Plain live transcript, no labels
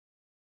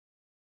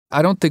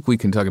I don't think we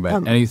can talk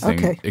about anything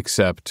okay.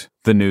 except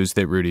the news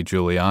that Rudy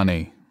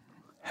Giuliani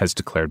has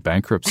declared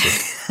bankruptcy.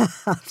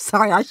 I'm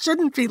sorry, I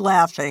shouldn't be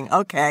laughing.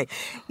 Okay.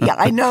 Yeah,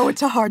 I know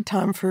it's a hard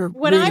time for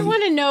What Rudy. I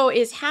want to know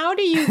is, how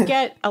do you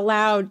get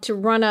allowed to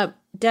run up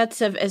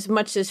debts of as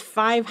much as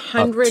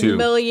 $500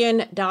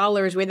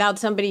 million without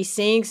somebody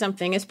saying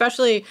something,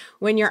 especially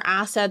when your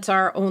assets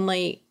are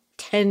only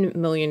 $10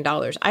 million?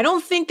 I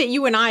don't think that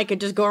you and I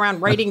could just go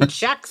around writing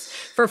checks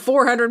for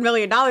 $400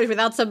 million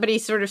without somebody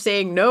sort of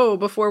saying no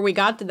before we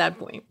got to that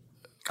point.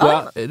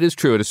 Well, it is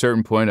true at a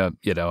certain point,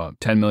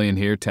 10 million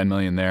here, 10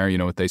 million there, you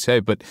know what they say.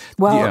 But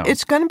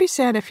it's going to be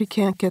sad if you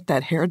can't get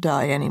that hair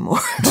dye anymore.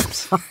 I'm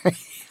sorry.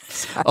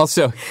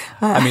 Also,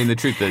 I mean, the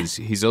truth is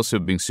he's also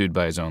being sued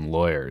by his own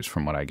lawyers,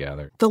 from what I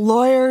gather. The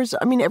lawyers,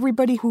 I mean,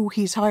 everybody who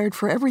he's hired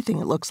for everything,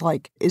 it looks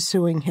like, is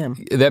suing him.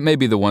 That may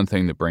be the one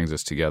thing that brings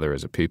us together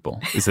as a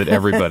people, is that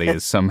everybody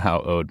is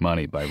somehow owed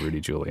money by Rudy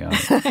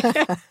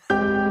Giuliani.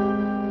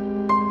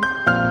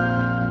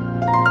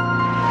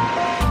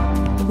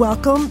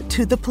 Welcome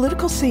to The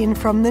Political Scene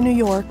from The New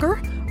Yorker,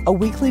 a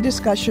weekly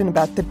discussion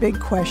about the big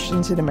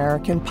questions in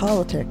American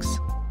politics.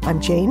 I'm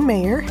Jane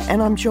Mayer,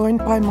 and I'm joined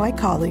by my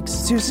colleagues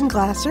Susan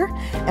Glasser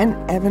and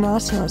Evan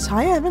Osnos.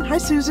 Hi, Evan. Hi,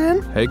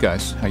 Susan. Hey,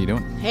 guys. How you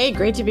doing? Hey,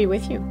 great to be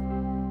with you.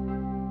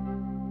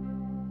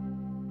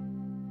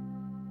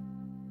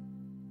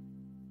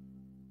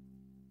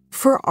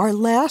 For our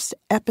last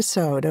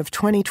episode of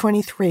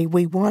 2023,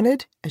 we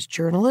wanted, as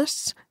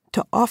journalists,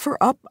 to offer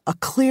up a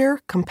clear,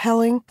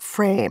 compelling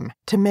frame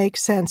to make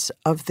sense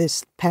of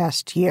this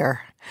past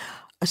year.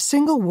 A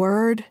single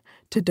word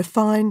to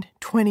define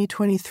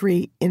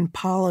 2023 in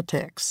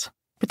politics.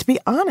 But to be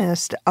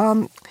honest,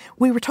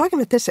 we were talking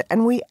about this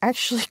and we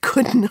actually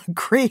couldn't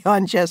agree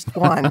on just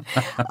one.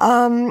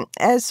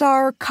 As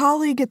our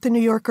colleague at The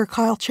New Yorker,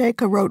 Kyle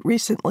Chayka, wrote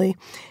recently,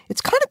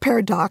 it's kind of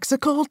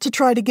paradoxical to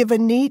try to give a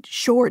neat,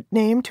 short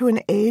name to an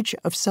age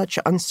of such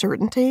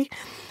uncertainty.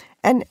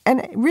 And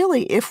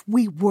really, if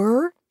we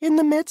were in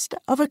the midst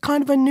of a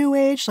kind of a new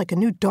age, like a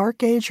new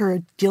dark age or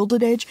a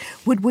gilded age,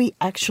 would we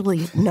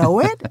actually know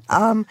it?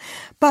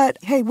 But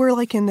hey, we're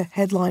like in the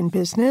headline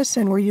business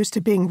and we're used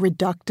to being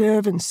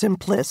reductive and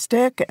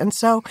simplistic. And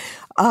so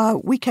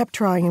we kept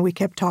trying and we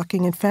kept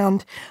talking and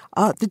found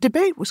the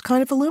debate was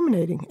kind of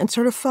illuminating and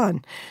sort of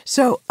fun.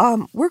 So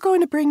we're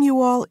going to bring you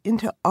all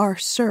into our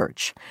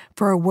search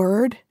for a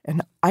word,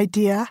 an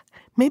idea,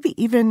 maybe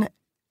even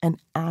an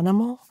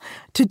animal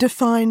to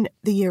define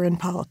the year in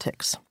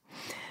politics.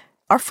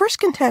 Our first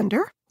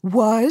contender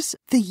was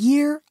the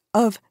year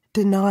of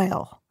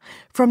denial.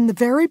 From the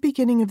very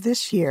beginning of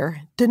this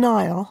year,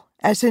 denial,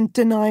 as in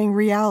denying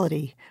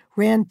reality,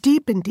 ran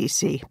deep in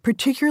D.C.,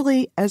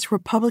 particularly as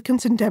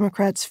Republicans and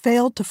Democrats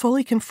failed to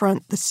fully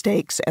confront the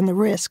stakes and the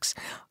risks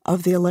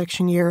of the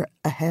election year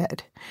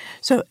ahead.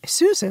 So,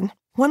 Susan,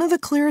 one of the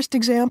clearest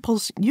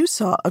examples you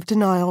saw of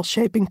denial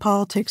shaping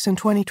politics in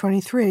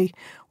 2023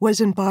 was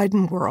in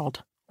Biden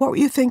world. What were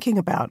you thinking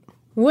about?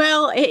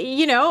 Well,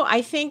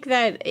 I think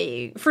that,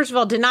 first of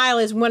all, denial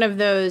is one of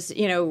those,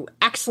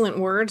 excellent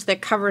words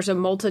that covers a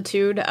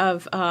multitude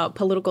of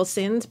political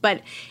sins,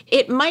 but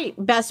it might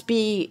best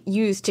be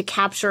used to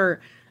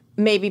capture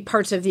maybe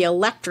parts of the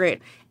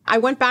electorate. I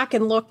went back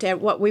and looked at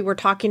what we were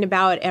talking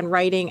about and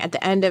writing at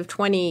the end of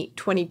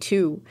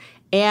 2022,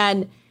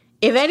 and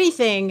if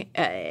anything,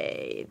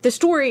 the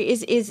story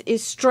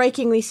is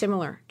strikingly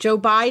similar. Joe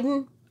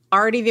Biden,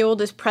 already the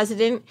oldest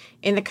president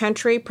in the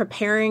country,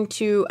 preparing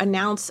to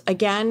announce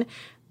again.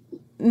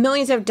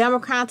 Millions of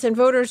Democrats and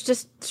voters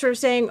just sort of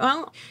saying,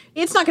 well,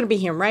 it's not going to be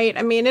him, right?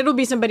 I mean, it'll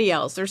be somebody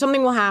else or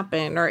something will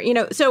happen or,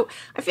 So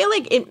I feel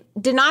like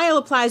denial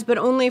applies, but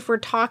only if we're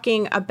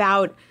talking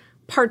about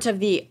parts of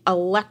the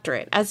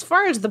electorate. As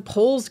far as the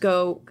polls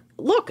go,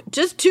 look,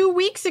 just 2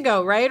 weeks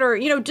ago, right? Or,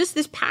 just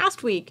this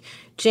past week,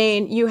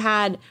 Jane, you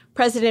had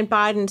President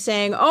Biden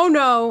saying, oh,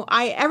 no,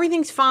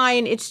 everything's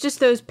fine. It's just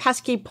those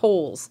pesky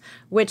polls,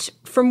 which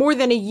for more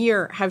than a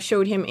year have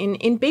showed him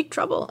in big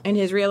trouble in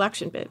his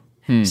reelection bid.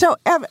 So,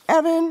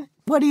 Evan,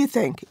 what do you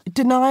think?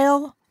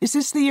 Denial? Is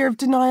this the year of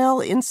denial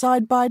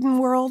inside Biden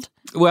world?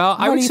 Well,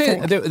 I would say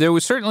there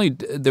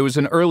was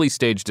an early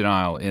stage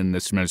denial in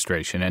this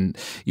administration. And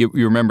you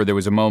remember there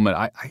was a moment,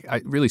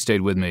 I really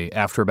stayed with me,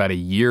 after about a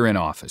year in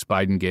office,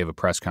 Biden gave a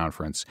press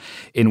conference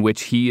in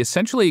which he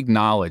essentially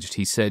acknowledged,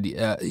 he said,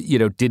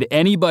 did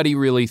anybody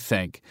really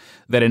think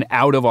that an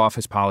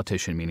out-of-office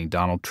politician, meaning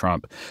Donald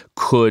Trump,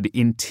 could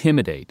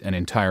intimidate an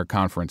entire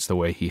conference the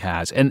way he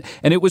has? And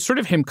it was sort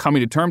of him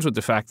coming to terms with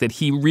the fact that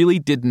he really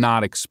did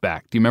not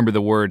expect. Do you remember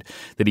the word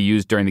that he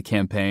used during the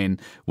campaign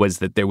was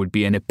that there would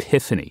be an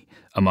epiphany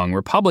among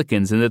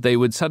Republicans and that they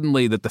would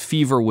suddenly, that the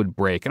fever would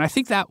break. And I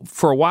think that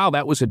for a while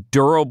that was a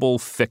durable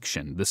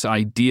fiction, this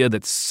idea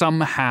that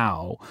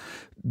somehow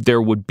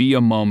there would be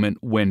a moment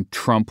when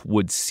Trump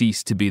would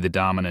cease to be the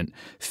dominant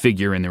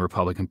figure in the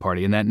Republican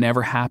Party. And that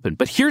never happened.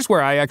 But here's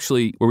where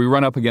we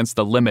run up against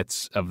the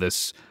limits of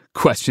this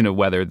question of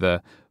whether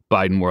the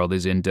Biden world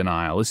is in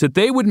denial is that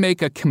they would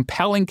make a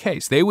compelling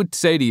case. They would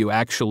say to you,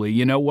 actually,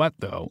 you know what,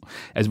 though?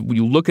 As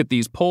you look at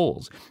these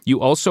polls,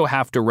 you also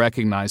have to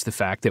recognize the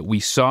fact that we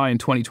saw in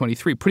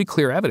 2023 pretty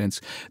clear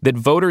evidence that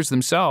voters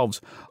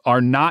themselves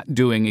are not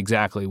doing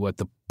exactly what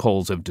the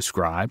polls have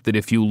described. That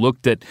if you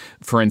looked at,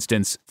 for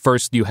instance,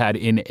 first you had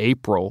in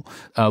April,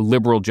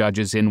 liberal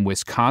judges in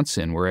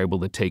Wisconsin were able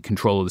to take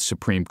control of the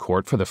Supreme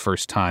Court for the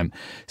first time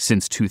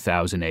since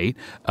 2008.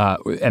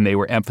 And they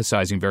were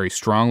emphasizing very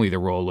strongly the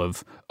role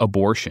of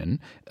abortion.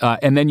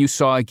 And then you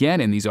saw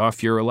again in these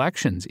off-year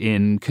elections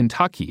in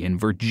Kentucky, in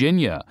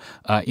Virginia,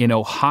 in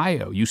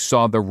Ohio, you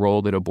saw the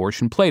role that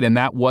abortion played. And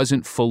that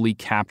wasn't fully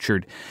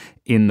captured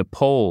in the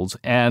polls.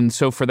 And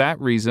so for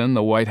that reason,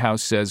 the White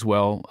House says,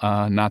 well,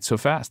 not so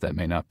fast. That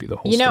may not be the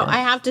whole story. I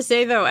have to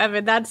say, though,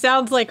 Evan, that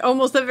sounds like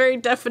almost the very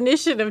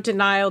definition of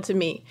denial to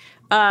me.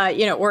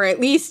 Or at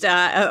least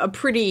a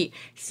pretty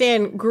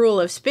thin gruel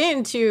of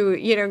spin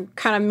to,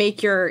 kind of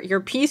make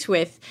your peace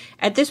with.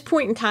 At this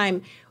point in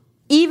time,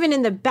 even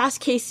in the best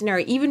case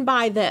scenario, even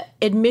by the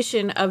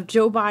admission of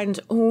Joe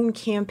Biden's own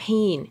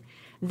campaign,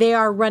 they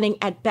are running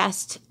at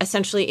best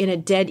essentially in a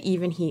dead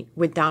even heat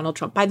with Donald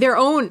Trump. By their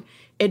own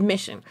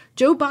admission,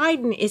 Joe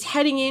Biden is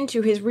heading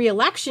into his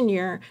reelection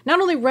year,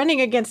 not only running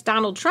against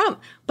Donald Trump,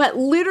 but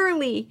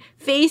literally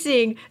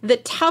facing the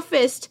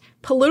toughest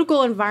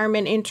political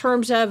environment in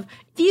terms of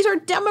these are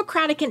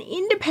Democratic and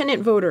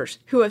independent voters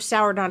who have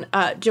soured on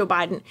Joe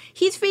Biden.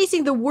 He's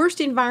facing the worst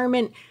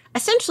environment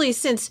essentially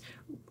since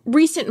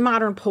recent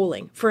modern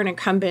polling for an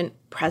incumbent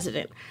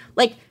president.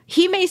 Like,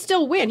 he may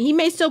still win. He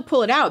may still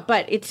pull it out,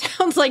 but it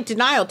sounds like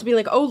denial to be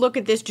like, oh, look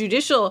at this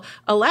judicial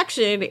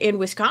election in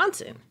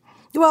Wisconsin.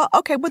 Well,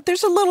 okay, but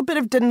there's a little bit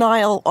of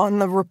denial on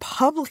the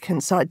Republican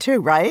side,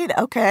 too, right?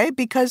 Okay,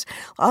 because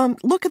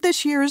look at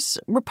this year's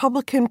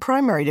Republican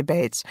primary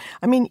debates.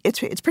 I mean,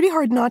 it's pretty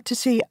hard not to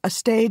see a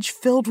stage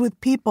filled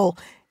with people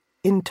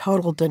in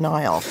total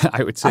denial.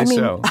 I would say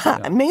so.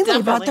 Yeah.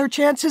 Mainly about their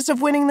chances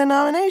of winning the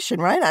nomination,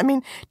 right? I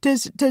mean,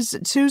 does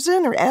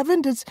Susan or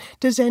Evan,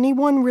 does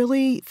anyone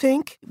really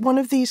think one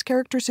of these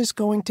characters is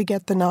going to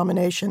get the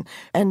nomination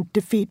and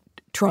defeat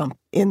Trump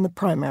in the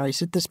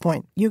primaries at this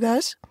point? You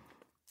guys?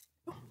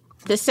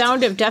 The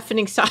sound of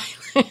deafening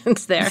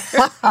silence there.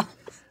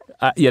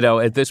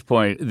 At this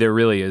point, there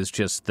really is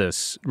just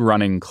this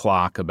running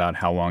clock about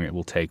how long it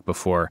will take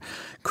before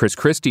Chris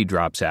Christie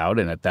drops out.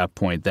 And at that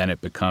point, then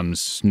it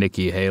becomes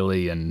Nikki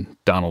Haley and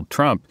Donald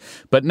Trump.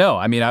 But no,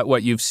 I mean,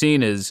 what you've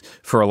seen is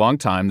for a long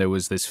time, there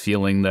was this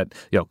feeling that,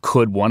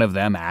 could one of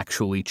them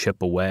actually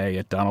chip away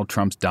at Donald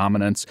Trump's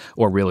dominance?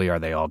 Or really, are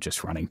they all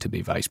just running to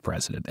be vice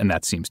president? And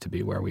that seems to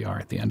be where we are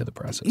at the end of the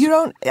process.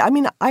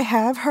 I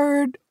have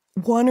heard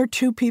one or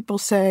two people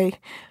say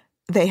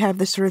they have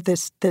this sort of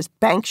this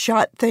bank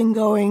shot thing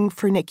going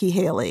for Nikki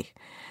Haley,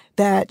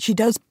 that she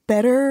does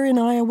better in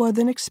Iowa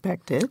than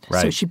expected.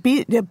 Right. So she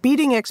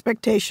beating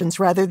expectations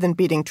rather than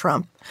beating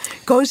Trump.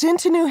 Goes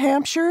into New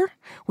Hampshire,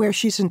 where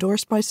she's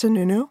endorsed by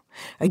Sununu,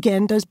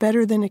 again does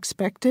better than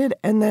expected,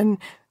 and then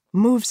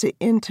moves it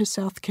into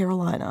South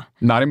Carolina.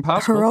 Not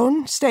impossible. Her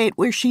own state,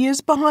 where she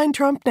is behind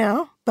Trump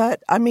now.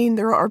 But, I mean,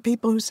 there are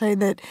people who say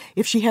that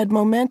if she had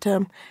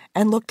momentum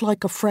and looked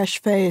like a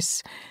fresh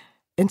face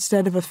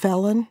instead of a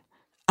felon,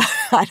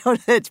 I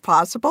don't know. It's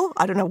possible.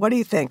 I don't know. What do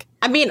you think?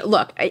 I mean,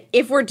 look,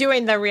 if we're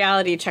doing the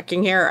reality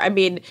checking here, I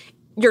mean,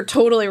 you're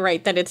totally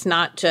right that it's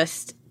not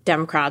just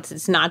Democrats.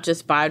 It's not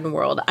just Biden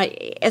world.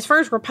 As far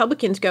as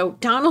Republicans go,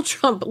 Donald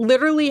Trump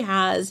literally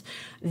has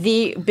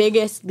the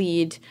biggest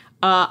lead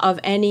of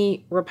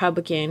any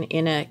Republican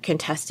in a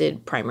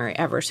contested primary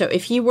ever. So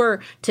if he were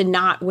to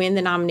not win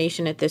the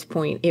nomination at this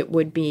point, it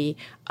would be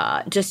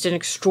just an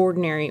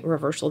extraordinary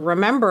reversal.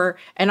 Remember,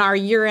 in our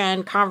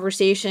year-end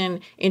conversation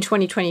in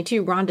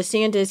 2022, Ron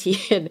DeSantis, he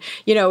had,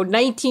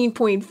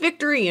 19-point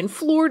victory in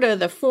Florida,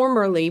 the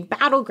formerly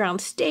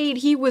battleground state.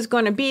 He was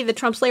going to be the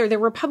Trump slayer. The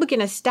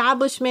Republican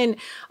establishment,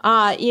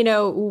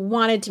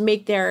 wanted to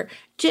make their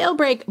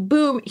jailbreak.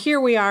 Boom, here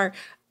we are.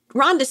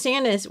 Ron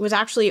DeSantis was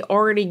actually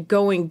already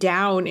going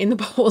down in the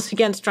polls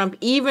against Trump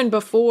even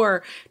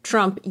before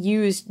Trump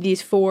used these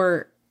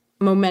 4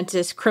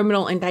 momentous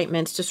criminal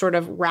indictments to sort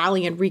of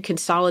rally and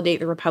reconsolidate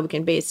the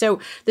Republican base. So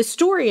the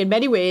story, in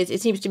many ways,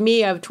 it seems to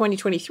me, of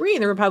 2023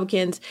 and the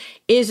Republicans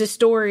is a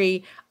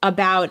story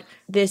about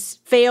this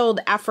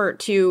failed effort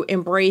to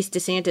embrace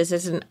DeSantis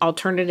as an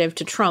alternative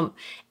to Trump.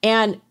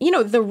 And,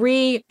 the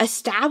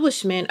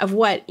re-establishment of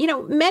what,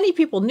 many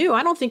people knew.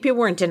 I don't think people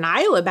were in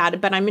denial about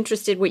it, but I'm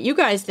interested what you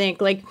guys think.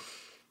 Like,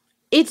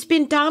 it's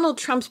been Donald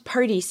Trump's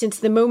party since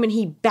the moment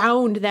he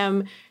bound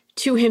them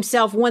to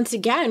himself once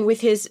again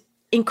with his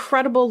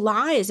incredible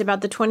lies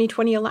about the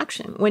 2020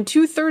 election. When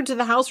 2/3 of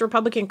the House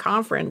Republican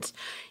Conference,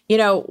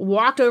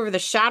 walked over the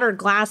shattered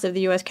glass of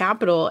the U.S.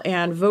 Capitol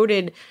and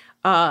voted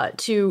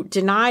to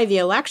deny the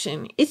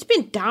election, it's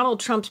been Donald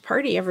Trump's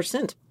party ever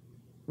since.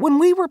 when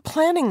we were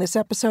planning this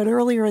episode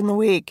earlier in the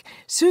week,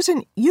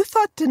 Susan, you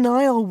thought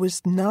denial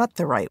was not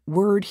the right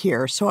word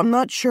here, so I'm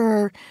not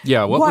sure.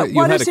 Yeah, what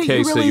you had a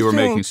case really that you were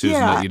making, Susan,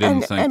 that you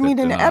didn't think.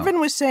 And Evan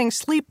was saying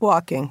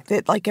sleepwalking,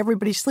 that like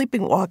everybody's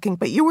sleepwalking,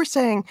 but you were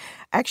saying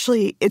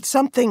actually it's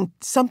something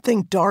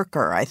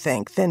darker, I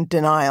think, than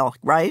denial,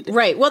 right?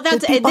 Right. Well,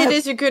 that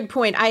is a good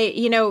point.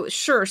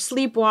 Sure,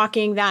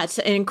 sleepwalking, that's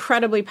an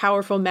incredibly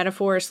powerful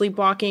metaphor.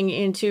 Sleepwalking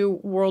into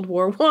World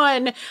War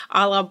I,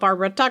 a la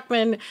Barbara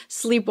Tuchman,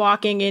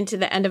 sleepwalking into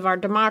the end of our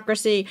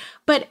democracy.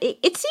 But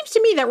it seems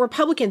to me that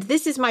Republicans,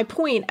 this is my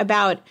point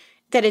about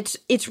that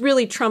it's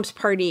really Trump's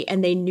party,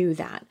 and they knew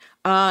that.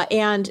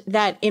 And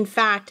that, in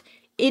fact,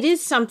 it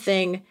is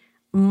something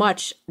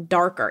much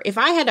darker. If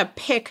I had to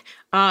pick,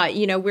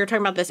 we were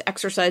talking about this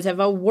exercise of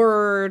a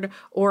word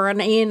or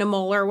an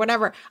animal or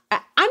whatever,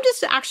 I'm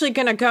just actually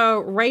going to go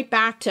right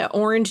back to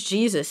Orange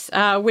Jesus,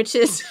 which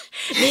is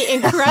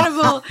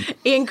the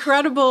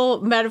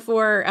incredible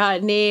metaphor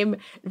name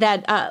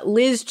that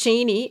Liz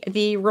Cheney,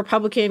 the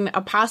Republican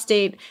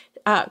apostate,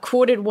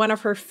 quoted one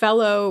of her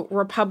fellow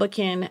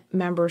Republican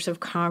members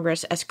of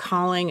Congress as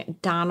calling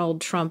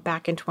Donald Trump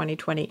back in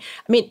 2020.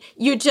 I mean,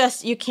 you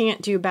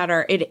can't do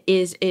better. It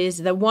is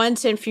the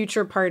once and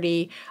future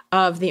party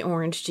of the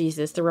Orange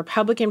Jesus. The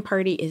Republican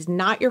Party is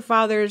not your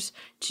father's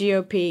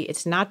GOP.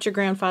 It's not your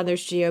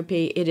grandfather's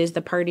GOP. It is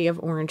the party of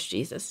Orange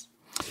Jesus.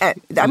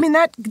 I mean,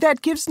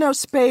 that gives no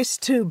space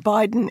to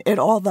Biden at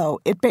all,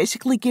 though. It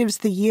basically gives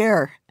the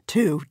year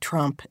to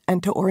Trump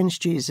and to Orange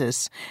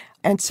Jesus.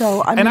 And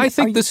so, I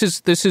think this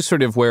is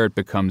sort of where it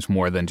becomes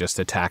more than just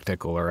a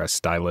tactical or a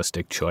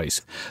stylistic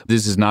choice.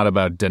 This is not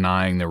about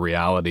denying the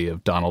reality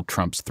of Donald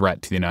Trump's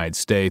threat to the United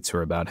States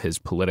or about his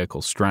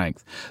political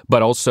strength,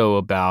 but also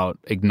about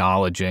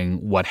acknowledging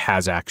what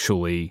has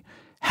actually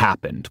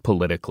happened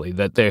politically,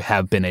 that they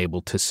have been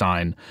able to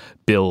sign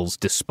bills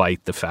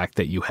despite the fact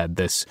that you had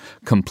this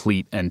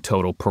complete and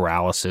total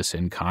paralysis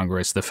in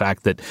Congress. The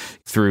fact that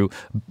through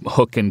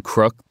hook and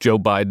crook, Joe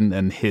Biden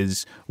and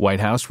his White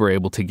House were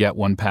able to get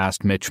one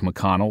past Mitch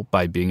McConnell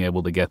by being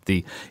able to get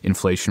the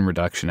Inflation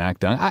Reduction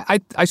Act done.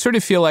 I sort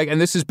of feel like, and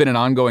this has been an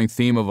ongoing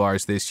theme of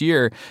ours this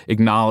year,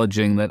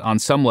 acknowledging that on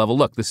some level,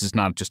 look, this is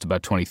not just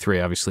about 23.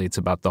 Obviously, it's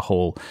about the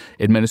whole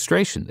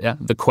administration. Yeah?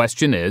 The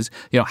question is,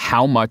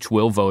 how much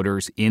will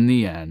voters in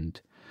the end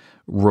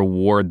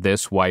reward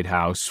this White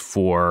House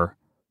for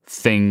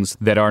things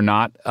that are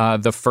not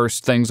the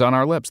first things on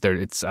our lips?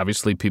 It's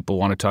obviously people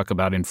want to talk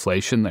about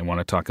inflation. They want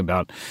to talk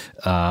about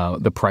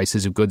the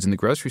prices of goods in the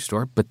grocery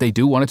store, but they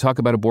do want to talk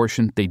about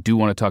abortion. They do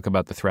want to talk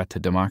about the threat to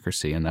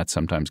democracy, and that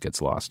sometimes gets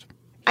lost.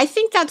 I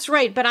think that's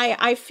right, but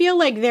I feel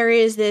like there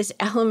is this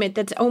element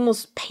that's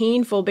almost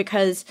painful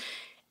because,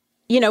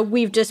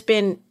 we've just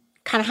been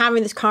kind of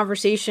having this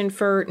conversation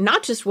for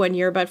not just 1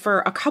 year, but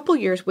for a couple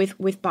years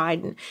with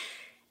Biden.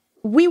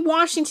 We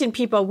Washington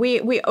people,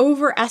 we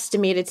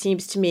overestimate, it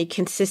seems to me,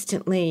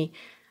 consistently,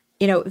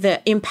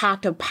 the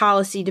impact of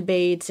policy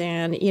debates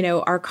and,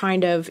 our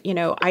kind of,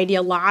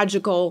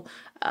 ideological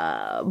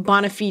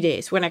bona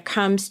fides when it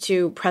comes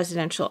to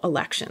presidential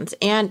elections.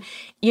 And,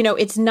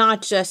 it's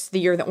not just the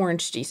year of the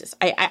Orange Jesus.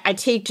 I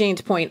take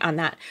Jane's point on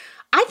that.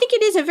 I think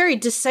it is a very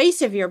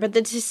decisive year, but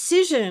the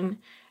decision,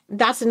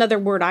 that's another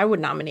word I would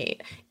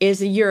nominate,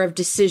 is a year of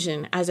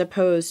decision as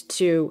opposed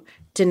to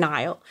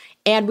denial.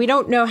 And we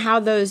don't know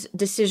how those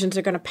decisions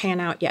are going to pan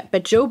out yet.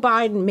 But Joe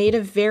Biden made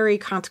a very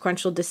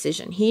consequential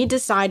decision. He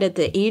decided at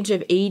the age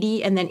of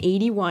 80 and then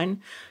 81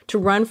 to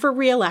run for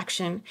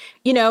re-election.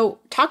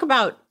 Talk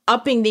about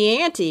upping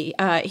the ante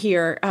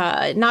here.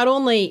 Not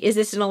only is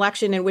this an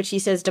election in which he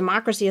says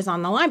democracy is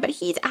on the line, but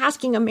he's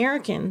asking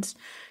Americans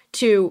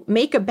to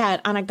make a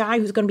bet on a guy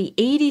who's going to be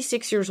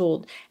 86 years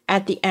old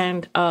at the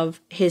end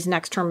of his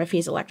next term if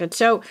he's elected.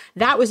 So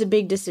that was a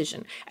big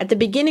decision. At the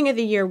beginning of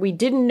the year, we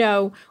didn't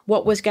know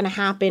what was going to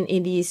happen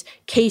in these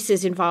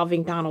cases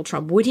involving Donald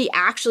Trump. Would he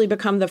actually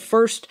become the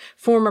first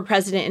former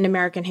president in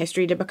American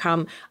history to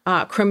become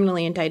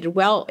criminally indicted?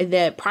 Well,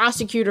 the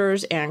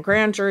prosecutors and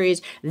grand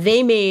juries,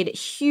 they made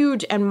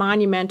huge and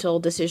monumental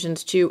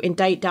decisions to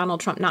indict Donald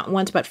Trump not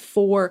once, but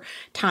 4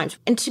 times.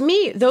 And to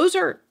me, those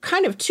are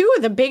kind of 2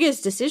 of the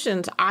biggest decisions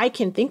I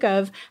can think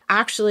of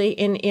actually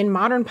in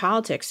modern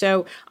politics.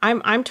 So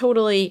I'm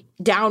totally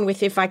down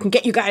with if I can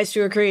get you guys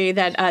to agree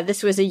that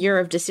this was a year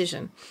of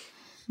decision.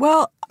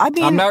 Well, I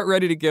mean, I'm not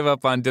ready to give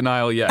up on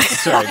denial yet.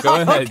 Sorry,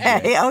 go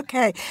ahead.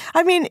 Okay.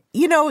 I mean,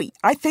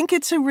 I think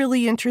it's a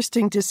really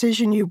interesting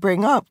decision you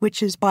bring up,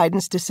 which is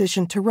Biden's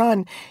decision to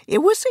run. It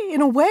was,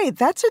 in a way,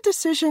 that's a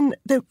decision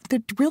that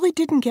really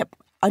didn't get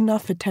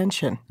enough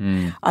attention.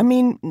 I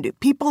mean,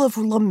 people have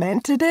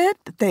lamented it.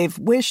 They've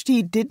wished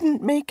he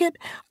didn't make it.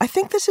 I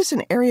think this is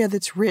an area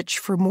that's rich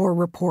for more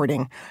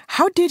reporting.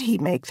 How did he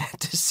make that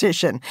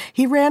decision?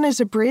 He ran as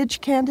a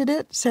bridge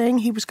candidate, saying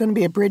he was going to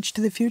be a bridge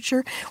to the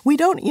future. We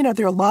don't,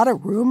 there are a lot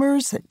of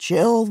rumors that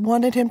Jill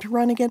wanted him to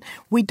run again.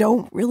 We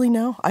don't really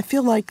know. I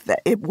feel like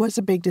that it was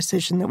a big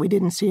decision that we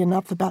didn't see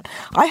enough about.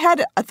 I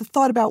had a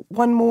thought about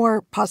one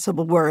more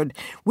possible word,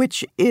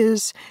 which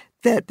is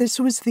that this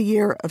was the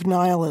year of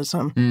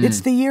nihilism.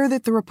 It's the year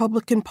that the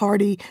Republican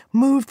Party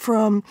moved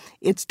from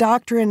its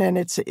doctrine and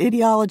its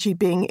ideology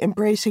being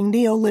embracing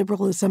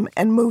neoliberalism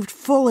and moved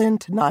full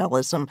into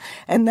nihilism.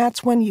 And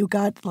that's when you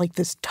got like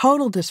this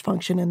total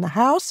dysfunction in the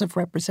House of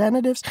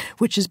Representatives,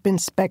 which has been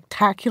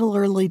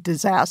spectacularly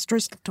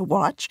disastrous to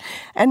watch,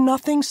 and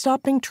nothing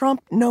stopping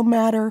Trump, no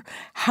matter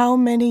how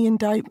many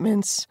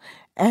indictments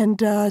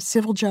and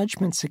civil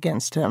judgments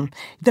against him.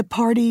 The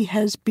party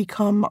has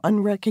become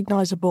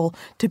unrecognizable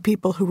to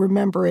people who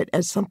remember it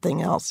as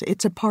something else.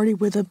 It's a party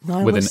with a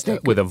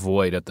nihilistic... With a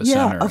void at the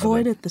center. Yeah, a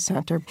void at the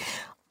center.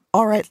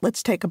 All right,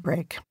 let's take a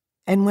break.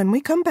 And when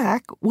we come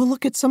back, we'll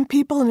look at some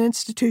people and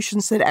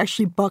institutions that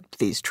actually bucked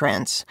these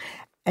trends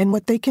and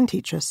what they can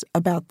teach us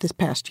about this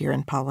past year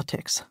in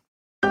politics.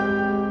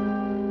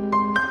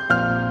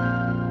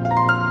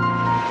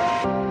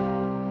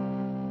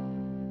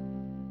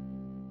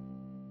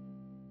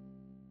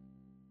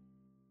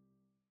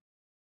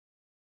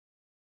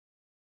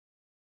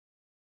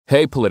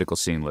 Hey, political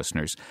scene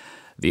listeners.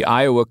 The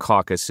Iowa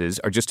caucuses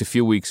are just a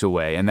few weeks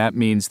away, and that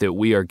means that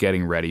we are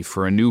getting ready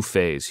for a new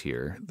phase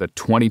here, the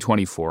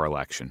 2024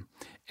 election.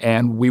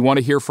 And we want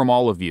to hear from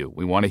all of you.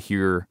 We want to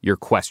hear your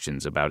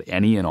questions about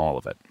any and all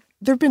of it.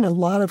 There have been a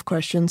lot of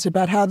questions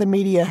about how the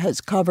media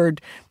has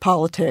covered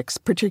politics,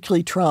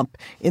 particularly Trump,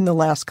 in the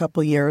last couple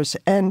of years.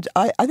 And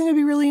I think it'd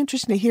be really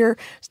interesting to hear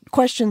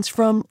questions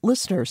from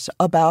listeners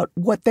about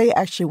what they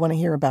actually want to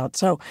hear about.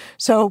 So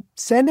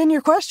send in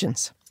your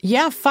questions.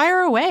 Yeah,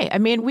 fire away. I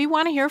mean, we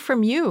want to hear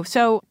from you.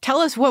 So tell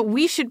us what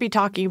we should be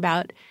talking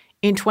about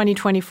in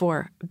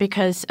 2024,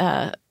 because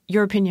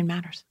your opinion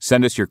matters.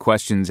 Send us your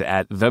questions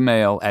at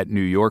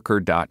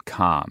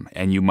themail@newyorker.com,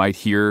 and you might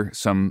hear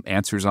some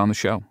answers on the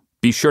show.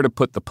 Be sure to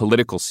put the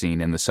political scene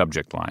in the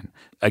subject line.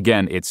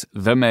 Again, it's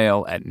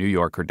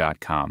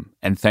themail@newyorker.com.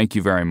 And thank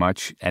you very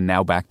much. And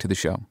now back to the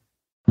show.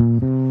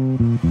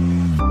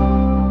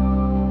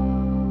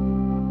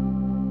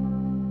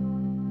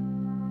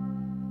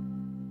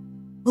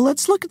 Well,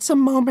 let's look at some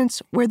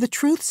moments where the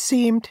truth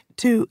seemed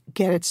to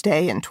get its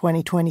day in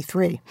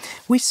 2023.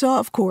 We saw,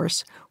 of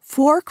course,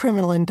 4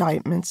 criminal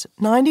indictments,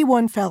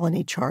 91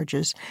 felony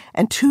charges,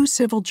 and 2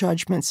 civil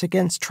judgments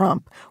against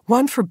Trump,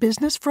 one for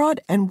business fraud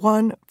and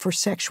one for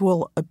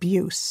sexual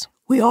abuse.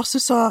 We also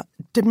saw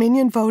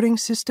Dominion Voting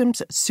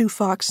Systems sue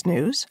Fox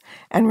News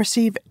and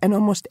receive an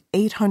almost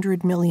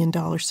 $800 million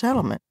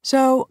settlement.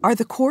 So are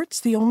the courts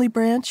the only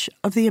branch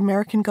of the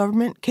American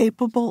government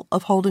capable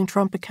of holding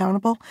Trump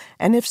accountable?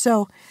 And if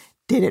so,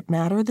 did it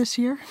matter this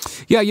year?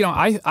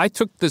 Yeah, I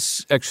took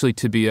this actually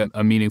to be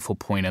a meaningful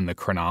point in the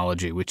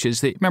chronology, which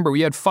is that, remember,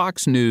 we had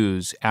Fox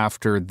News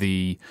after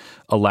the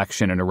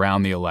election and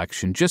around the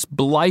election just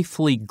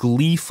blithely,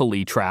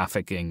 gleefully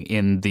trafficking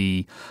in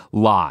the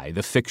lie,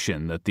 the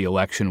fiction that the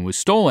election was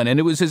stolen. And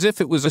it was as if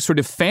it was a sort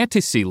of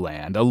fantasy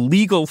land, a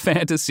legal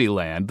fantasy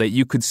land that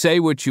you could say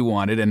what you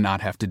wanted and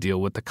not have to deal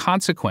with the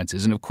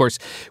consequences. And of course,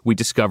 we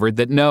discovered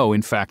that no,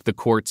 in fact, the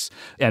courts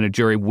and a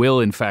jury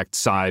will, in fact,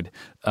 side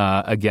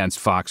against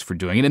Fox for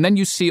doing it. And then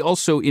you see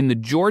also in the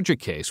Georgia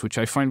case, which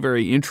I find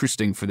very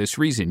interesting for this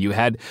reason, you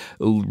had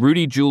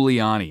Rudy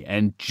Giuliani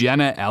and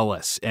Jenna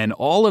Ellis and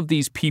all of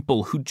these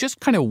people who just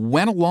kind of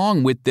went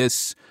along with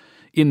this,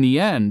 in the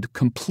end,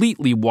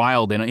 completely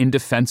wild and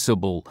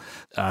indefensible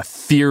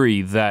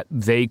theory that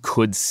they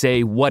could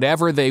say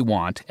whatever they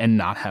want and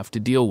not have to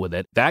deal with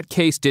it. That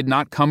case did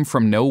not come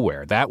from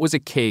nowhere. That was a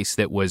case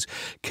that was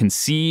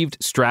conceived,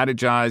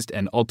 strategized,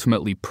 and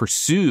ultimately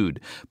pursued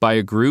by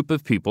a group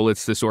of people.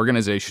 It's this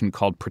organization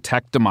called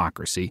Protect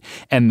Democracy.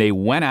 And they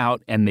went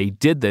out and they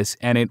did this,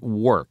 and it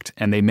worked.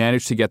 And they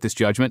managed to get this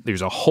judgment.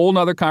 There's a whole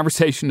nother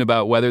conversation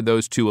about whether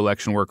those 2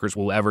 election workers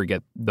will ever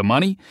get the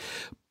money.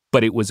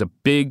 But it was a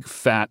big,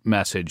 fat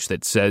message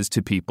that says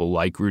to people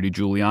like Rudy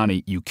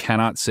Giuliani, you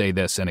cannot say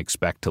this and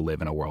expect to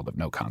live in a world of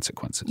no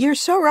consequences. You're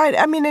so right.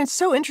 I mean, it's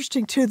so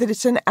interesting, too, that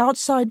it's an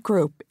outside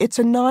group. It's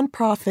a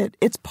nonprofit.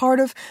 It's part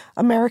of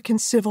American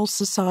civil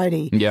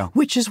society,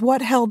 which is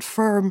what held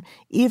firm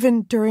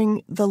even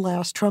during the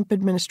last Trump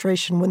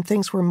administration when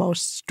things were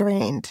most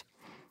strained.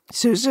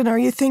 Susan, are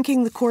you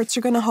thinking the courts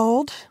are going to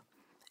hold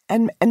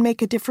and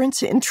make a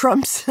difference in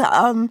Trump's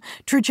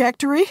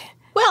trajectory?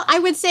 Well, I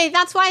would say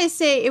that's why I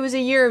say it was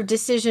a year of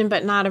decision,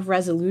 but not of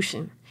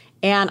resolution.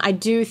 And I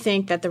do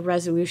think that the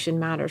resolution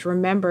matters.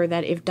 Remember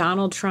that if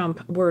Donald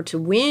Trump were to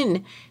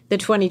win the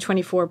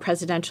 2024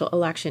 presidential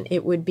election,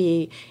 it would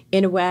be,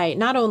 in a way,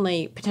 not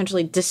only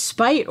potentially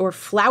despite or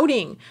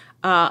flouting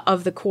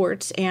of the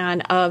courts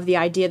and of the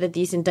idea that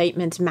these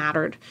indictments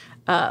mattered,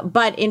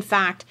 but in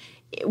fact,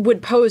 it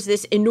would pose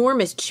this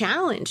enormous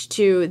challenge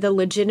to the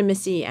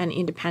legitimacy and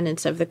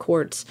independence of the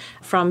courts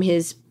from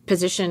his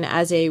position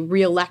as a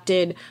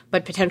reelected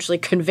but potentially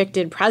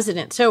convicted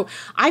president. So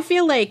I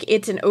feel like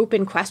it's an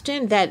open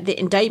question that the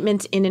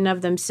indictments in and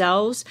of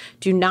themselves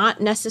do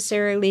not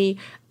necessarily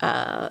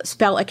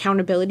spell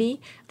accountability.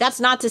 That's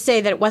not to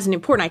say that it wasn't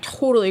important. I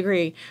totally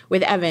agree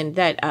with Evan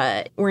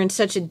that we're in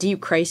such a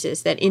deep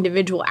crisis that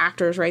individual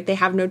actors, right, they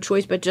have no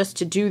choice but just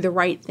to do the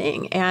right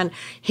thing. And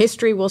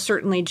history will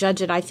certainly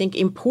judge it. I think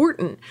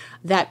important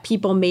that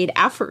people made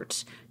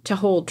efforts to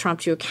hold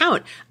Trump to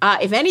account.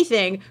 If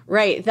anything,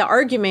 right, the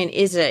argument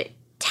is a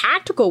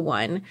tactical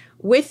one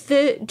with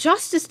the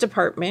Justice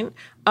Department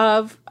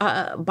of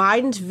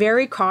Biden's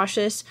very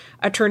cautious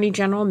Attorney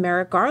General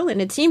Merrick Garland.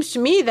 It seems to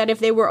me that if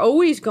they were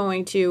always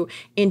going to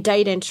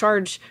indict and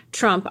charge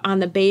Trump on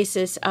the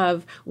basis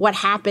of what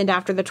happened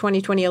after the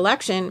 2020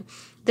 election,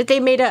 that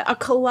they made a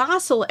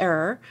colossal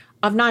error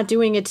of not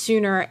doing it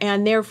sooner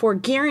and therefore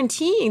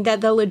guaranteeing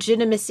that the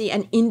legitimacy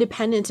and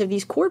independence of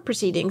these court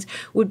proceedings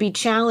would be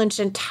challenged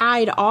and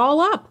tied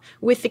all up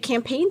with the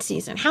campaign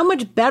season. How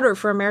much better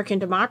for American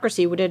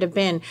democracy would it have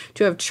been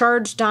to have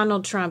charged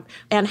Donald Trump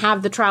and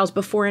have the trials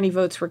before any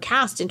votes were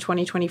cast in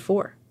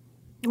 2024?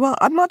 Well,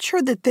 I'm not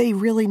sure that they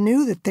really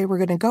knew that they were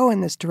going to go in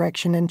this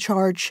direction and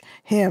charge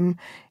him.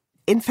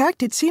 In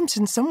fact, it seems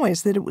in some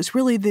ways that it was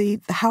really the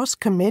House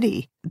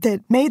committee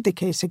that made the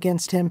case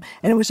against him.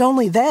 And it was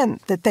only then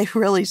that they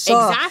really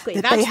saw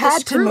that they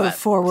had to move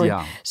forward.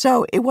 Yeah.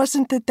 So it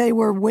wasn't that they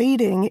were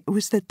waiting. It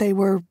was that they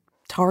were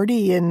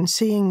tardy in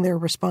seeing their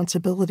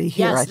responsibility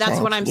here. Yes,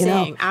 that's what I'm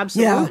saying.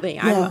 Absolutely.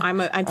 Yeah,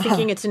 I'm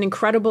thinking it's an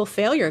incredible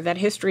failure that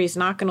history is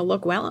not going to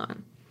look well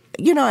on.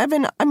 You know,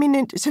 Evan, I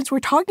mean, since we're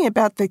talking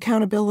about the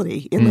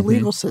accountability in the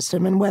legal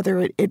system and whether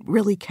it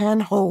really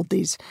can hold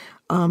these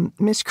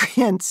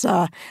miscreants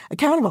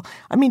accountable,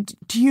 I mean,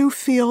 do you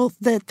feel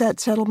that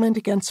settlement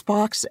against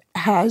Fox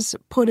has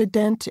put a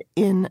dent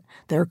in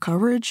their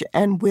coverage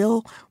and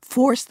will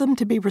force them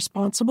to be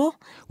responsible?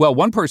 Well,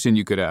 one person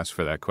you could ask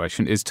for that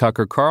question is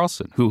Tucker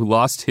Carlson, who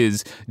lost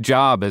his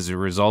job as a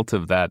result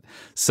of that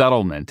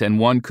settlement. And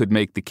one could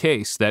make the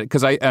case that,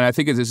 because I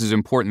think this is an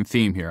important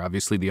theme here.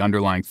 Obviously, the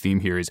underlying theme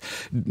here is,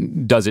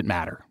 does it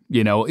matter?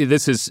 You know,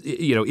 this is,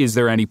 is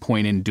there any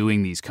point in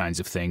doing these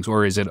kinds of things?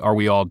 Or are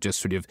we all just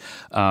sort of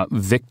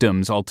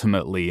victims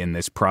ultimately in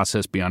this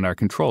process beyond our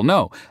control?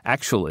 No,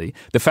 actually,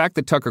 the fact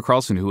that Tucker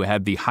Carlson, who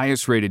had the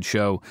highest rated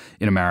show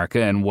in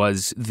America and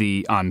was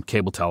on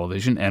cable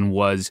television and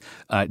was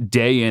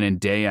day in and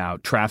day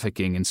out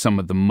trafficking in some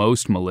of the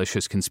most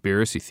malicious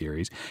conspiracy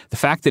theories, the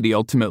fact that he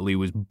ultimately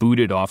was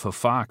booted off of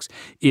Fox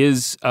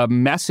is a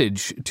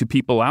message to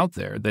people out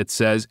there that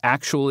says,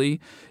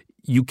 actually,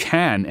 you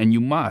can and you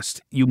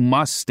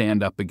must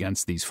stand up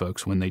against these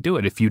folks when they do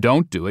it. If you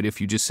don't do it, if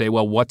you just say,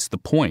 well, what's the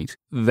point,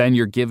 then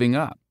you're giving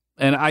up.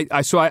 And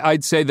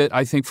I'd say that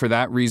I think for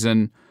that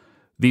reason,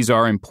 these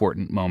are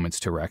important moments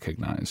to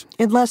recognize.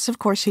 Unless, of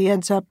course, he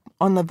ends up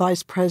on the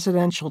vice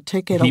presidential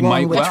ticket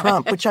along with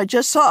Trump, which I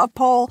just saw a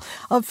poll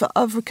of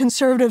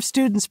conservative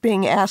students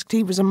being asked.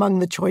 He was among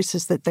the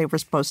choices that they were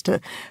supposed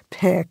to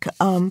pick.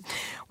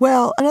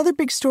 Well, another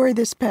big story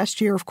this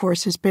past year, of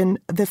course, has been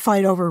the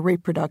fight over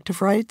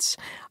reproductive rights.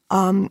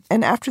 And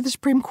after the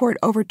Supreme Court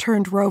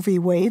overturned Roe v.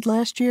 Wade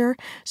last year,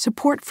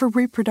 support for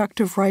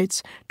reproductive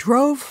rights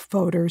drove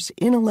voters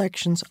in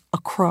elections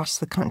across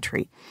the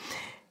country.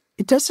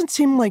 It doesn't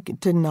seem like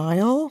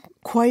denial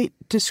quite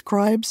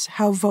describes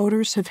how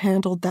voters have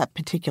handled that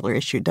particular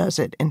issue, does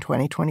it, in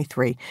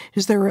 2023?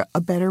 Is there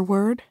a better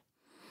word?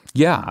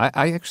 Yeah,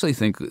 I actually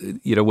think,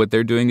 what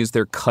they're doing is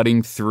they're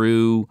cutting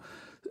through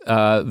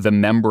the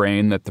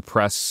membrane that the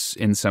press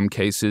in some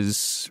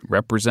cases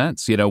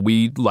represents.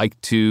 We like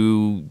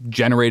to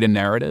generate a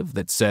narrative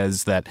that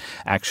says that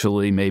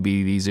actually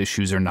maybe these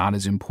issues are not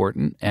as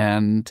important.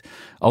 And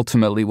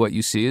ultimately what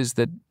you see is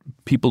that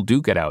people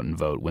do get out and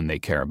vote when they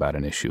care about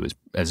an issue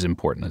as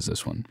important as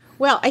this one.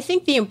 Well, I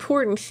think the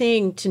important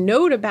thing to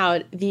note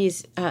about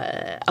these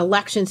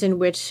elections in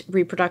which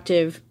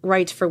reproductive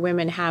rights for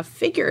women have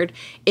figured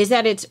is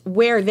that it's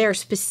where they're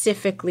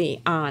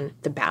specifically on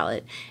the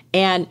ballot.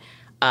 And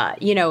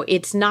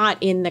it's not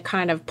in the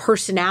kind of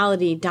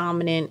personality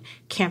dominant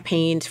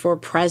campaigns for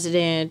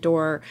president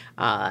or,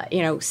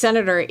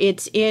 senator.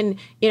 It's in,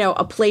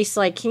 a place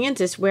like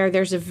Kansas where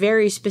there's a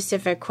very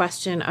specific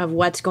question of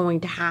what's going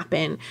to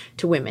happen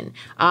to women.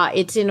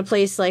 It's in a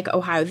place like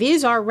Ohio.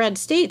 These are red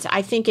states.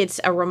 I think it's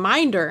a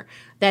reminder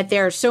that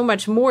there's so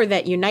much more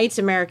that unites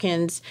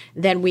Americans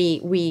than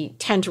we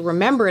tend to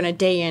remember in a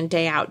day in,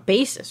 day out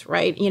basis,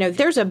 right?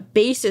 There's a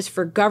basis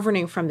for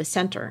governing from the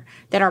center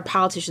that our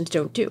politicians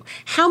don't do.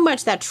 How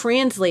much that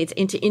translates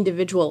into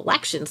individual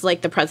elections,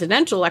 like the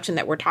presidential election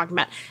that we're talking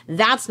about,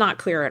 that's not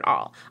clear at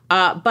all.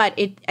 But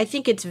I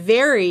think it's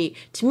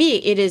to me,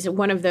 it is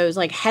one of those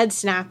like head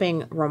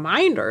snapping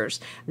reminders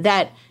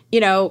that,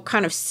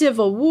 kind of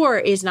civil war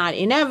is not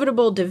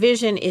inevitable.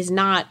 Division is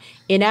not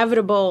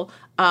inevitable.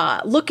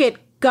 Look at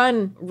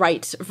gun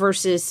rights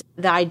versus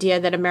the idea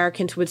that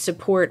Americans would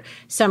support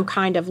some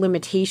kind of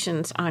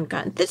limitations on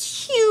guns.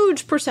 This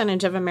huge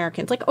percentage of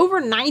Americans, like over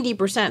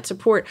 90%,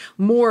 support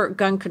more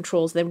gun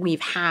controls than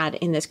we've had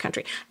in this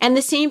country. And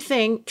the same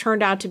thing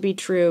turned out to be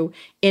true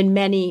in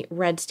many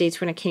red states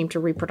when it came to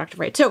reproductive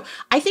rights. So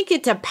I think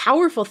it's a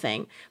powerful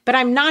thing, but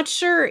I'm not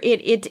sure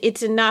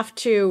it's enough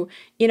to,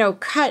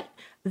 cut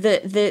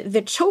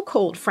the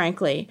chokehold,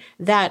 frankly,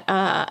 that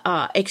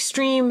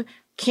extreme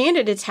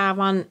candidates have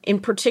on, in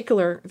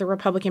particular, the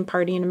Republican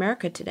Party in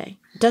America today.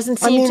 Doesn't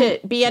seem to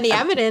be any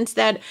evidence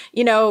that,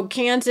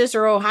 Kansas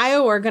or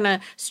Ohio are going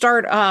to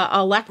start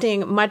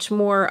electing much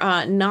more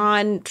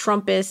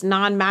non-Trumpist,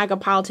 non-MAGA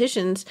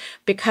politicians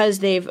because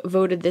they've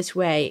voted this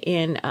way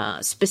in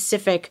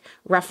specific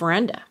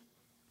referenda.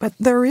 But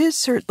there is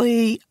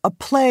certainly a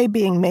play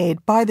being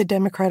made by the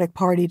Democratic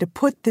Party to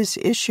put this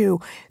issue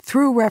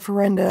through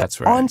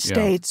referenda on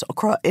states,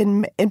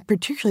 in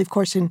particularly, of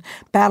course, in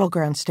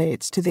battleground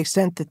states, to the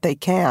extent that they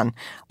can,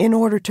 in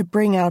order to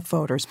bring out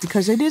voters,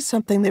 because it is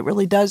something that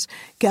really does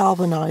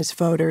galvanize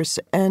voters.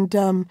 And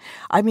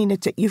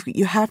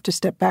you have to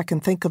step back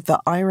and think of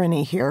the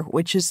irony here,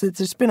 which is that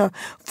there's been a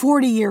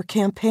 40-year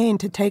campaign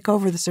to take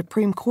over the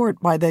Supreme Court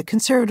by the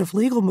conservative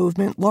legal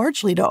movement,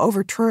 largely to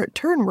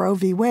overturn Roe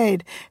v.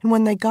 Wade. And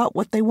when they got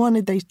what they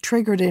wanted, they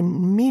triggered an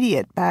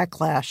immediate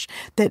backlash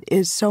that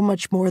is so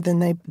much more than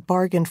they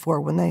bargained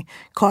for when they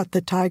caught the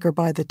tiger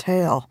by the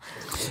tail.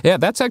 Yeah,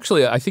 that's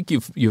actually, I think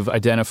you've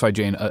identified,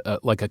 Jane,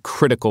 like a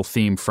critical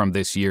theme from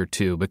this year,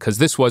 too, because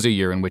this was a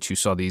year in which you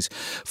saw these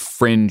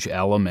fringe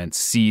elements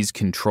seize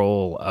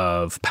control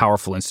of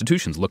powerful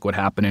institutions. Look what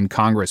happened in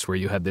Congress, where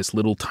you had this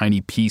little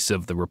tiny piece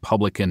of the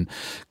Republican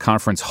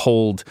conference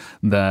hold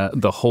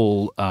the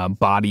whole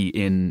body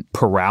in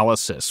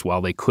paralysis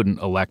while they couldn't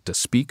elect a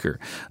speaker.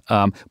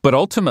 But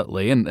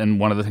ultimately, and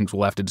one of the things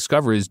we'll have to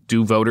discover is,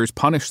 do voters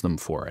punish them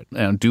for it?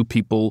 And do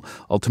people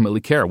ultimately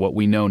care? What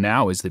we know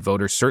now is that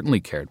voters certainly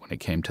cared when it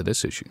came to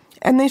this issue.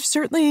 And they've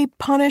certainly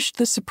punished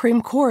the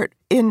Supreme Court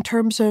in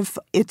terms of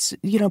its,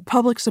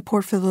 public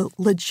support for the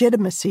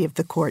legitimacy of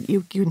the court.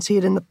 You can see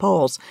it in the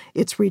polls.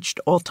 It's reached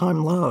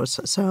all-time lows.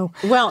 So,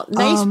 well,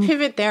 nice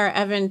pivot there,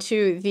 Evan,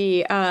 to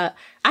the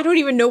I don't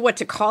even know what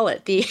to call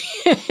it, the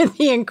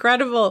the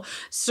incredible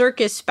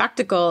circus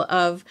spectacle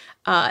of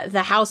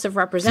the House of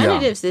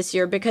Representatives this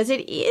year, because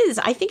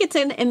I think it's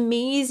an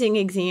amazing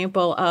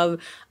example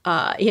of,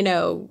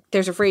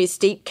 there's a phrase,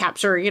 state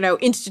capture,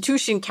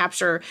 institution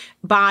capture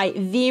by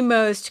the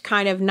most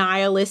kind of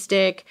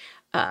nihilistic,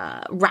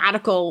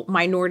 radical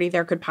minority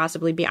there could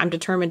possibly be. I'm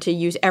determined to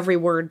use every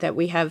word that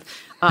we have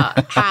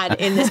had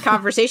in this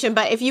conversation.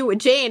 But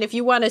Jane, if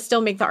you want to still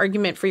make the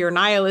argument for your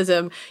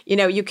nihilism,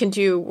 you can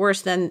do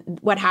worse than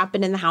what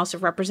happened in the House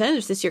of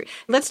Representatives this year.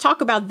 Let's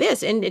talk about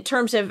this in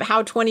terms of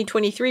how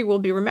 2023 will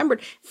be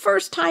remembered.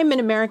 First time in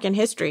American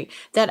history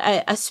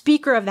that a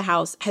Speaker of the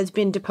House has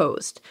been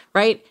deposed,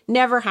 right?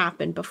 Never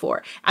happened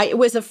before. It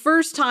was the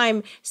first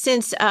time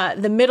since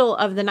the middle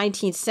of the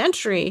 19th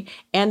century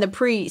and the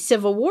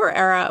pre-Civil War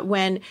era,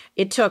 when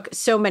it took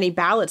so many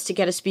ballots to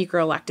get a speaker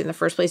elected in the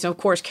first place. And of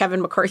course,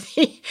 Kevin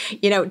McCarthy,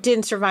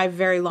 didn't survive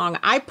very long.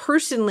 I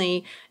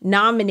personally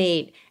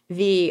nominate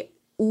the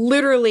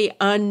literally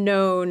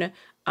unknown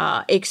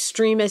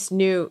extremist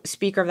new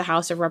Speaker of the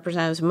House of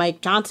Representatives,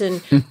 Mike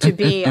Johnson, to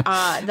be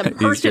the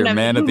person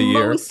who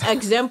most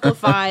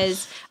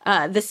exemplifies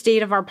the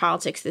state of our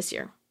politics this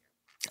year.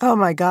 Oh,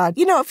 my God.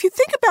 If you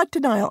think about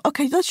denial,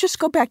 okay, let's just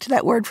go back to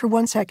that word for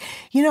one sec.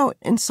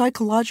 In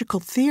psychological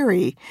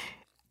theory,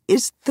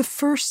 is the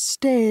first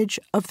stage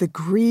of the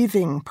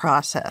grieving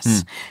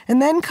process.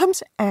 And then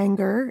comes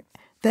anger,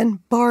 then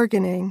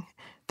bargaining,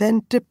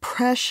 then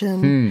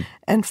depression,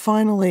 and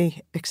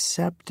finally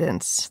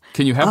acceptance.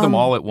 Can you have them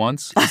all at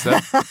once? Is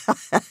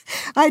that...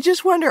 I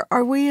just wonder,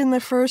 are we in the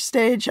first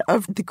stage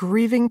of the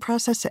grieving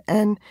process?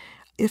 And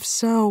if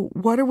so,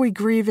 what are we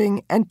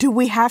grieving? And do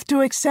we have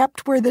to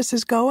accept where this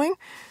is going?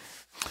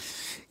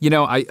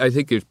 I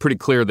think it's pretty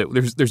clear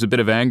that there's a bit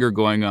of anger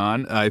going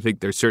on. I think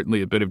there's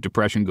certainly a bit of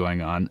depression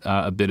going on,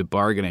 a bit of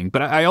bargaining.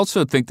 But I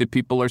also think that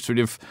people are sort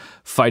of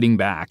fighting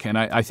back. And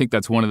I think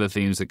that's one of the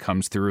themes that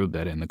comes through a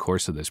bit in the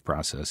course of this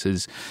process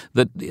is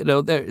that,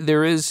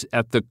 there is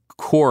at the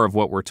core of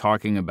what we're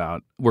talking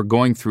about, we're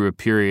going through a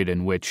period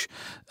in which,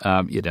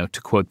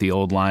 to quote the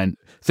old line,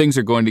 things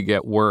are going to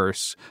get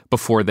worse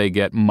before they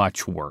get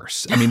much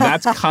worse. I mean,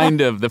 that's kind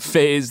of the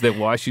phase that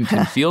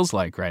Washington feels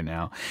like right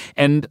now.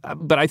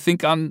 But I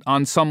think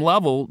on some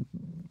level,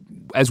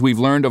 as we've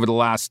learned over the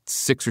last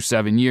 6 or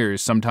 7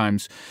 years,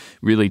 sometimes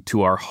really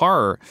to our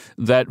horror,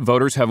 that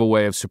voters have a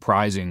way of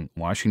surprising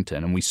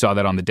Washington. And we saw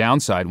that on the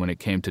downside when it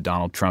came to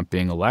Donald Trump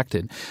being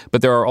elected.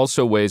 But there are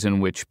also ways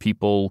in which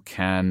people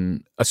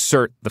can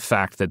assert the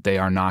fact that they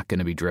are not going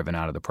to be driven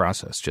out of the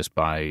process just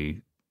by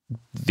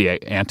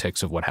the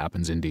antics of what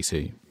happens in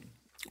D.C.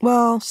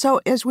 Well, so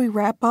as we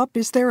wrap up,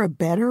 is there a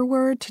better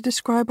word to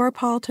describe our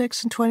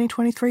politics in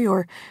 2023,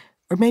 or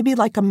or maybe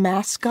like a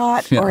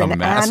mascot or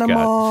an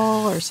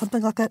animal or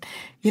something like that.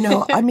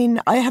 I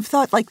mean, I have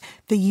thought like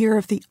the year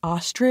of the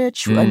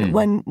ostrich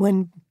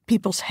when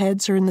people's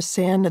heads are in the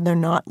sand and they're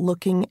not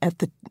looking at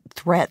the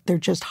threat, they're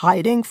just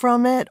hiding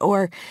from it.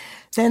 Or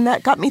then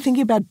that got me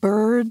thinking about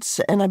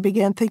birds, and I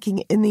began thinking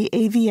in the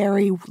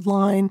aviary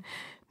line,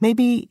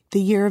 maybe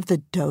the year of the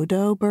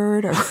dodo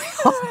bird, or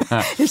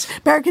is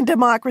American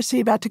democracy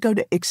about to go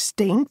to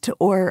extinct?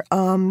 Or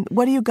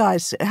what do you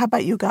guys? How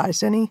about you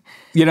guys? Any?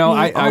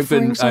 I've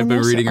been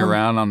reading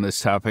around on this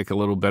topic a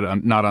little bit,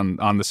 not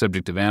on the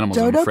subject of animals,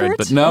 I'm afraid.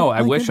 Birds? But no,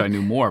 I wish I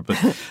knew more.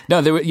 But no,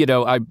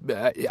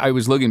 I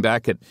was looking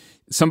back at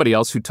somebody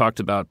else who talked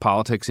about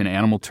politics in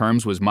animal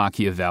terms was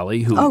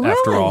Machiavelli, who,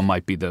 after all,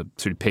 might be the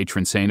sort of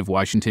patron saint of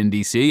Washington,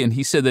 D.C. And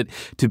he said that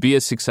to be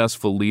a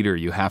successful leader,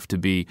 you have to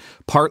be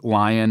part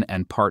lion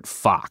and part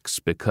fox,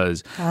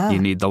 because you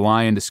need the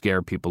lion to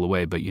scare people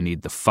away, but you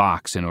need the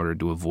fox in order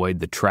to avoid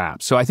the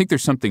trap. So I think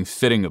there's something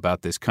fitting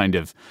about this kind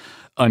of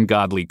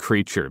ungodly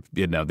creature,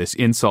 this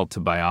insult to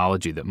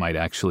biology that might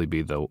actually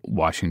be the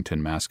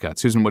Washington mascot.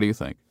 Susan, what do you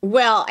think?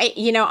 Well,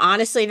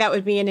 honestly, that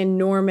would be an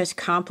enormous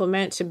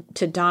compliment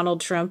to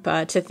Donald Trump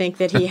to think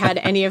that he had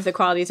any of the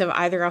qualities of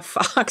either a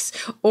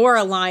fox or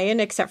a lion,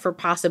 except for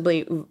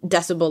possibly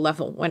decibel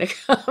level when it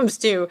comes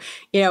to,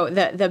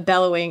 the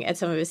bellowing at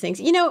some of his things.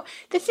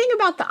 The thing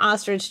about the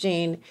ostrich,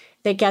 Jane,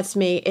 that gets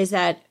me is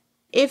that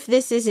if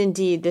this is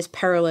indeed this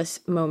perilous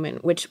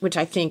moment, which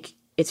I think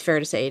it's fair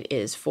to say it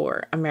is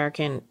for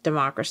American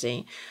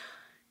democracy,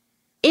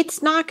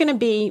 it's not going to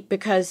be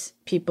because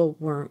people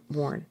weren't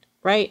warned,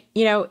 right?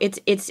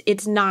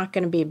 It's not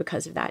going to be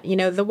because of that.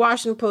 The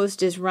Washington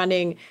Post is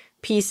running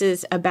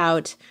pieces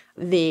about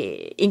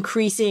the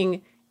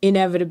increasing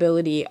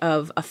inevitability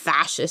of a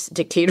fascist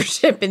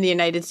dictatorship in the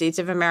United States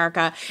of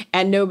America.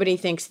 And nobody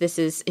thinks this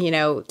is,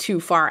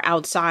 too far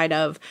outside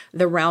of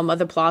the realm of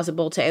the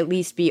plausible to at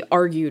least be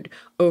argued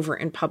over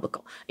in public.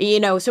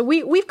 So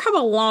we've come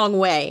a long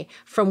way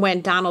from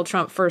when Donald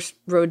Trump first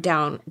rode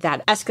down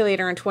that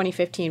escalator in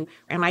 2015.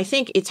 And I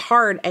think it's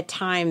hard at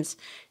times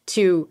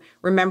to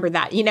remember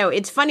that.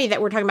 It's funny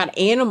that we're talking about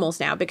animals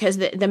now, because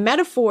the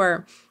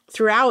metaphor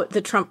throughout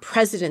the Trump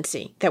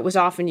presidency that was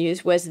often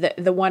used was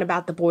the one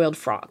about the boiled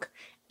frog.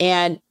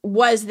 And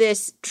was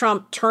this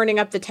Trump turning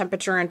up the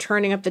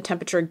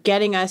temperature,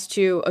 getting us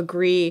to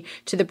agree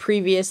to the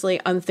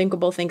previously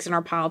unthinkable things in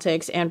our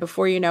politics? And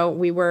before you know,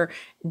 we were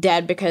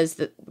dead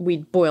because we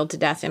boiled to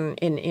death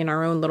in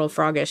our own little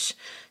froggish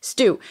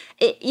stew.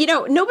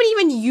 Nobody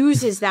even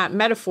uses that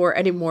metaphor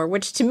anymore,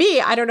 which to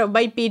me, I don't know,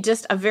 might be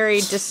just a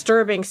very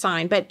disturbing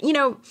sign. But,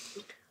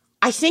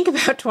 I think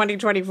about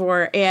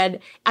 2024 and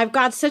I've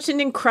got such an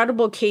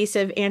incredible case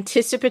of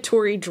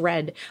anticipatory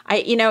dread.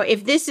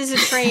 If this is a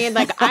train,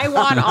 I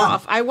want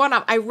off.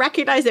 I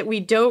recognize that we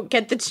don't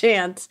get the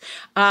chance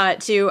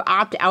to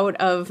opt out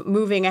of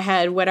moving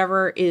ahead,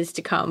 whatever is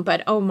to come.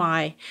 But oh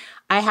my,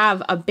 I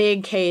have a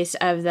big case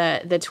of the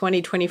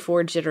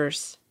 2024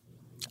 jitters.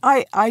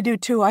 I do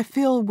too. I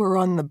feel we're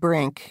on the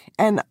brink.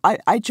 And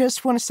I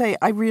just want to say,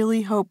 I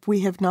really hope we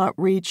have not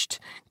reached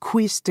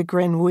cuisse de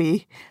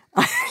grenouille.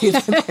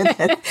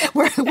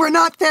 We're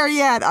not there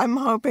yet, I'm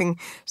hoping.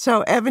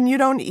 So, Evan,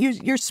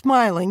 you're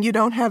smiling. You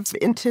don't have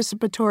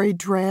anticipatory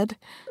dread?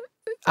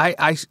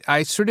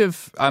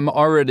 I'm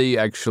already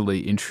actually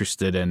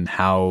interested in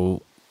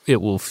how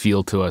it will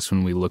feel to us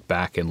when we look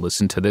back and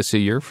listen to this a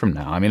year from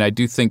now. I mean, I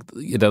do think,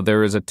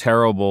 there is a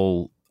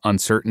terrible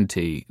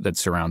uncertainty that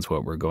surrounds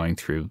what we're going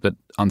through, but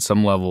on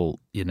some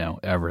level,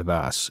 ever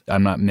thus.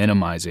 I'm not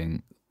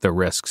minimizing the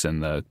risks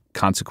and the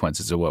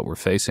consequences of what we're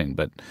facing,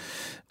 but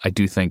I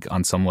do think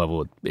on some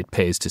level it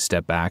pays to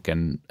step back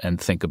and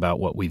think about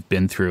what we've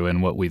been through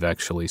and what we've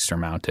actually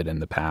surmounted in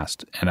the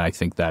past. And I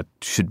think that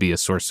should be a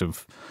source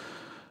of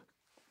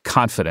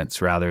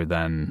confidence rather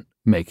than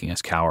making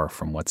us cower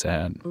from what's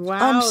ahead. Wow,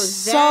 I'm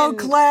so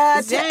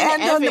glad to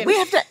end on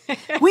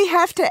that. We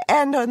have to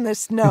end on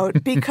this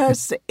note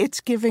because it's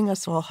giving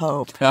us all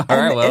hope. All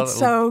right, well, it's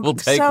so, we'll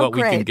take so what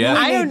great. we can get.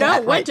 I don't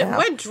know.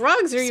 What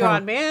drugs are you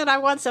on, man? I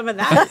want some of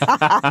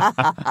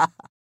that.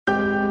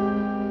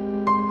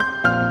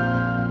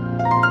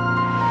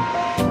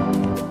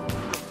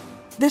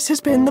 This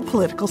has been The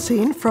Political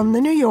Scene from The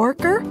New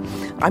Yorker.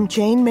 I'm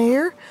Jane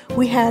Mayer.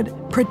 We had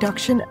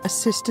production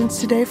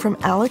assistance today from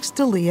Alex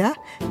D'Elia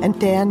and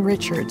Dan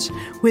Richards,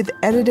 with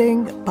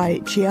editing by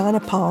Gianna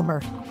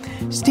Palmer.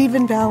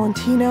 Stephen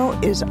Valentino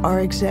is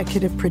our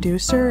executive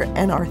producer,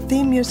 and our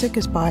theme music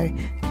is by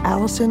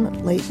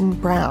Allison Leighton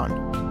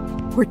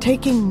Brown. We're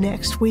taking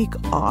next week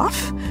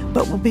off,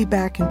 but we'll be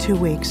back in 2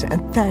 weeks,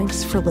 and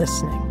thanks for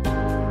listening.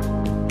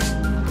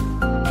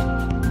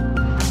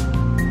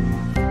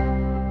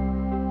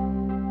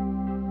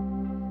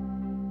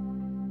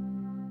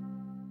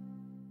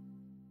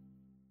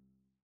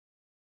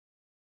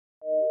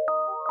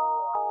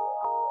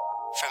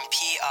 From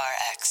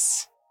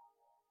PRX.